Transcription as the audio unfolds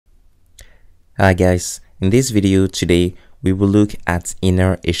Hi guys, in this video today we will look at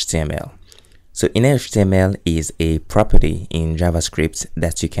innerHTML. So innerHTML is a property in JavaScript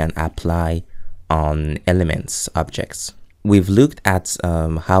that you can apply on elements objects. We've looked at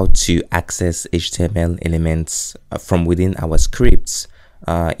how to access HTML elements from within our scripts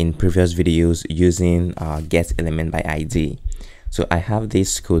in previous videos using getElementById. So I have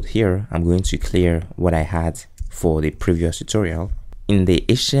this code here. I'm going to clear what I had for the previous tutorial. In the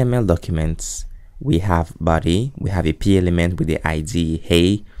HTML documents, we have body, we have a p element with the ID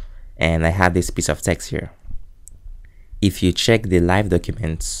hey, and I have this piece of text here. If you check the live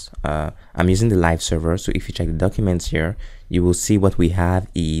documents, I'm using the live server, so if you check the documents here, you will see what we have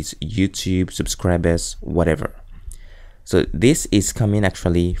is YouTube, subscribers, whatever. So this is coming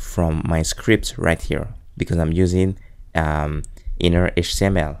actually from my script right here because I'm using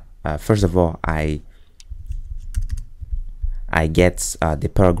innerHTML. First of all, I get the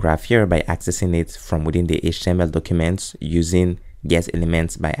paragraph here by accessing it from within the HTML documents using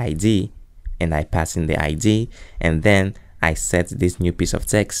getElementById, and I pass in the ID, and then I set this new piece of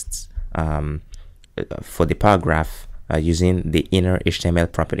text for the paragraph using the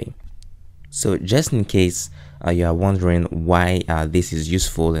innerHTML property. So just in case you are wondering why this is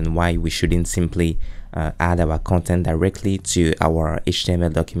useful and why we shouldn't simply add our content directly to our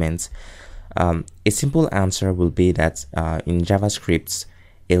HTML documents, a simple answer will be that in JavaScript,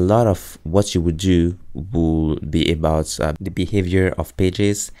 a lot of what you would do will be about the behavior of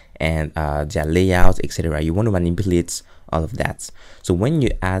pages and their layout, etc. You want to manipulate all of that. So when you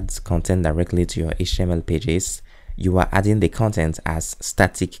add content directly to your HTML pages, you are adding the content as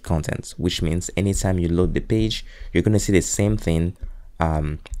static content, which means anytime you load the page, you're going to see the same thing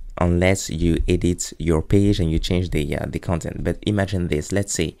unless you edit your page and you change the content. But imagine this,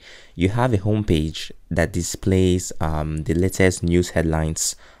 let's say you have a home page that displays the latest news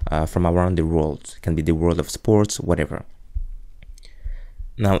headlines from around the world. It can be the world of sports, whatever.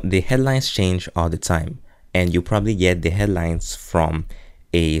 Now the headlines change all the time, and you probably get the headlines from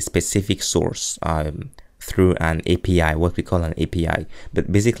a specific source through an API, what we call an API.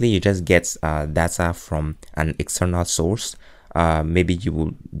 But basically you just get data from an external source. Maybe you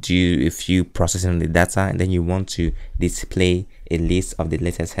will do a few processing on the data, and then you want to display a list of the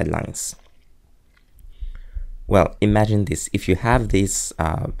latest headlines. Well, imagine this. If you have this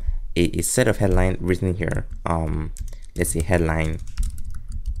a set of headline written here, let's say headline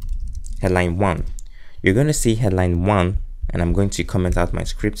 1, you're going to see headline 1, and I'm going to comment out my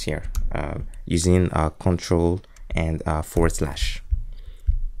script here using control and /.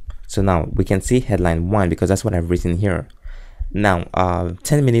 So now we can see headline 1 because that's what I've written here. Now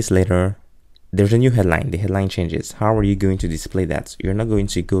 10 minutes later, there's a new headline. The headline changes. How are you going to display that? You're not going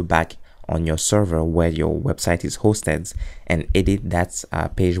to go back on your server where your website is hosted and edit that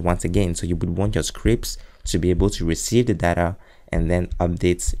page once again. So you would want your scripts to be able to receive the data and then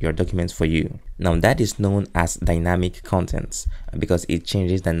update your documents for you. Now that is known as dynamic content because it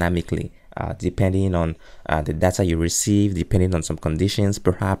changes dynamically depending on the data you receive, depending on some conditions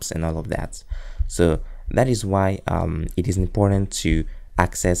perhaps, and all of that. So that is why it is important to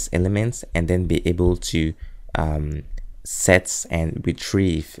access elements and then be able to set and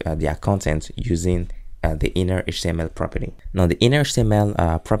retrieve their content using the innerHTML property. Now the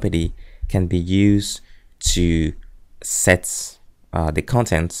innerHTML property can be used to set the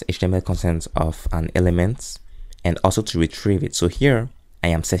content, HTML content of an element, and also to retrieve it. So here I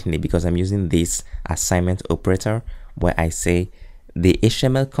am setting it because I'm using this assignment operator where I say the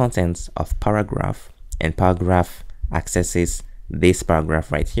HTML content of paragraph, and paragraph accesses this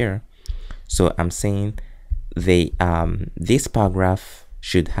paragraph right here. So I'm saying this paragraph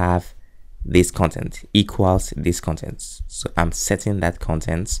should have this content equals this content. So I'm setting that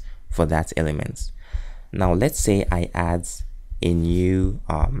content for that element. Now let's say I add a new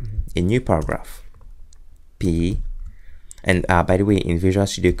paragraph p, and by the way, in Visual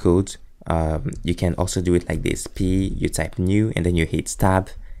Studio Code you can also do it like this: p, you type new, and then you hit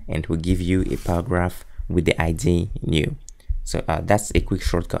tab, and it will give you a paragraph with the ID new. So that's a quick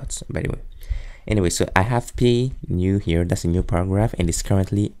shortcut, by the way. Anyway, so I have p new here. That's a new paragraph, and it's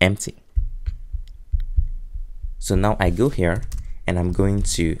currently empty. So now I go here and I'm going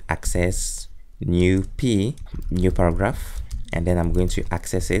to access new p, new paragraph, and then I'm going to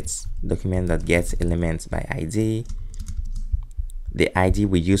access it, document.getElementById. The ID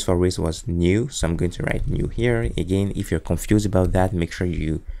we used for this was new, so I'm going to write new here. Again, if you're confused about that, make sure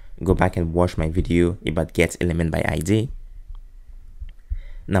you go back and watch my video about getElementById.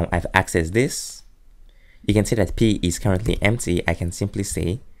 Now I've accessed this. You can see that p is currently empty. I can simply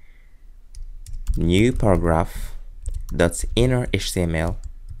say new paragraph dot innerHTML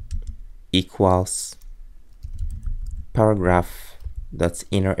equals paragraph dot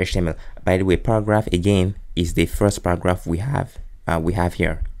inner HTML. By the way, paragraph again is the first paragraph we have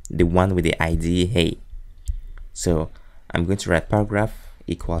here, the one with the ID hey. So I'm going to write paragraph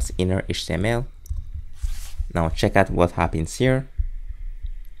equals inner HTML. Now check out what happens here.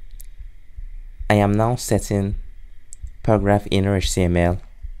 I am now setting paragraph inner HTML,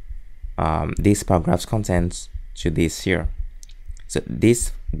 this paragraph's contents, to this here. So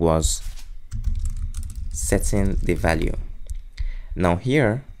this was setting the value. Now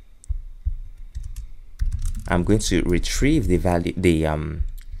here I'm going to retrieve the value,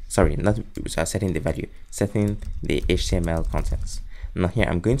 setting the value, setting the HTML contents. Now here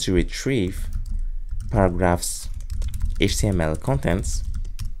I'm going to retrieve paragraphs HTML contents,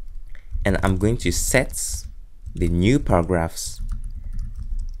 and I'm going to set the new paragraphs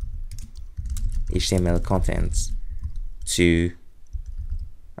HTML contents to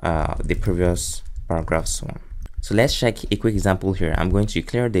the previous paragraphs one. So let's check a quick example here. I'm going to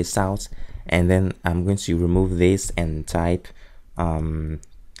clear this out, and then I'm going to remove this and type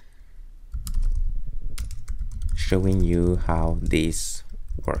showing you how this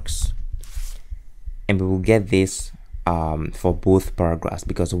works, and we will get this for both paragraphs,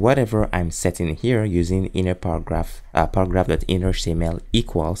 because whatever I'm setting here using inner paragraph paragraph.innerHTML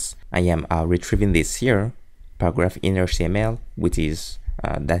equals, I am retrieving this here, paragraph inner HTML, which is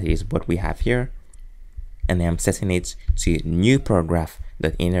that is what we have here, and I'm setting it to new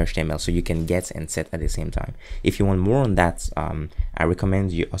paragraph.innerHTML, so you can get and set at the same time. If you want more on that, I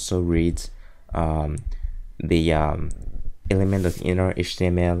recommend you also read the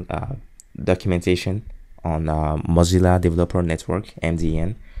element.innerHTML documentation on Mozilla Developer Network,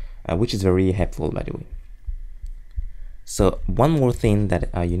 MDN, which is very helpful, by the way. So one more thing that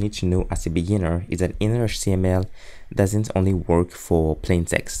you need to know as a beginner is that innerHTML doesn't only work for plain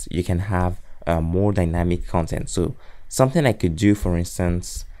text. You can have more dynamic content. So something I could do, for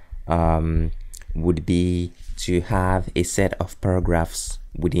instance, would be to have a set of paragraphs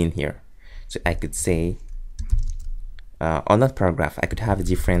within here. So I could say, or not paragraph, I could have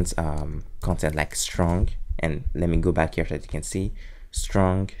different content like strong, and let me go back here so that you can see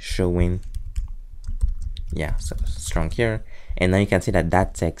strong showing, yeah, so strong here, and now you can see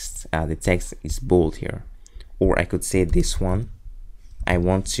that text, the text is bold here. Or I could say this one, I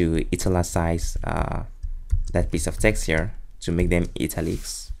want to italicize that piece of text here to make them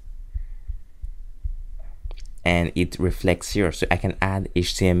italics, and it reflects here, so I can add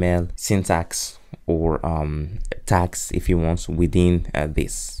HTML syntax or tags if you want within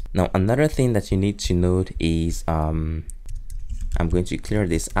this. Now another thing that you need to note is I'm going to clear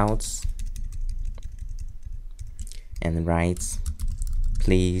this out and write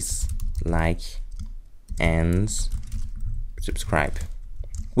please like and subscribe,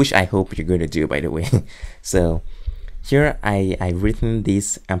 which I hope you're going to do, by the way. So here I've written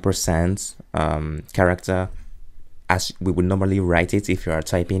this ampersand character as we would normally write it if you are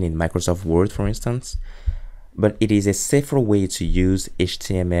typing in Microsoft Word, for instance, but it is a safer way to use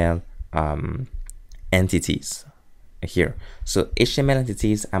HTML entities here. So HTML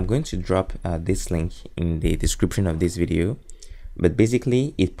entities, I'm going to drop this link in the description of this video, but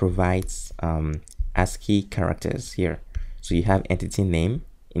basically it provides ASCII characters here. So you have entity name,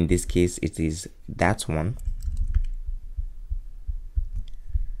 in this case it is that one.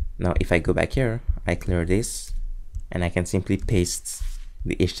 Now if I go back here, I clear this, and I can simply paste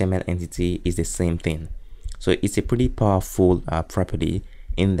the HTML entity is the same thing. So it's a pretty powerful property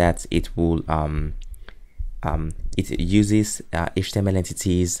in that it will it uses HTML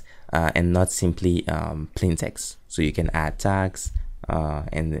entities and not simply plain text. So you can add tags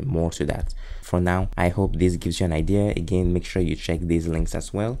and more to that. For now, I hope this gives you an idea. Again, make sure you check these links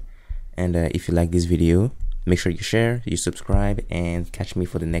as well. And if you like this video, make sure you share, you subscribe, and catch me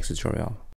for the next tutorial.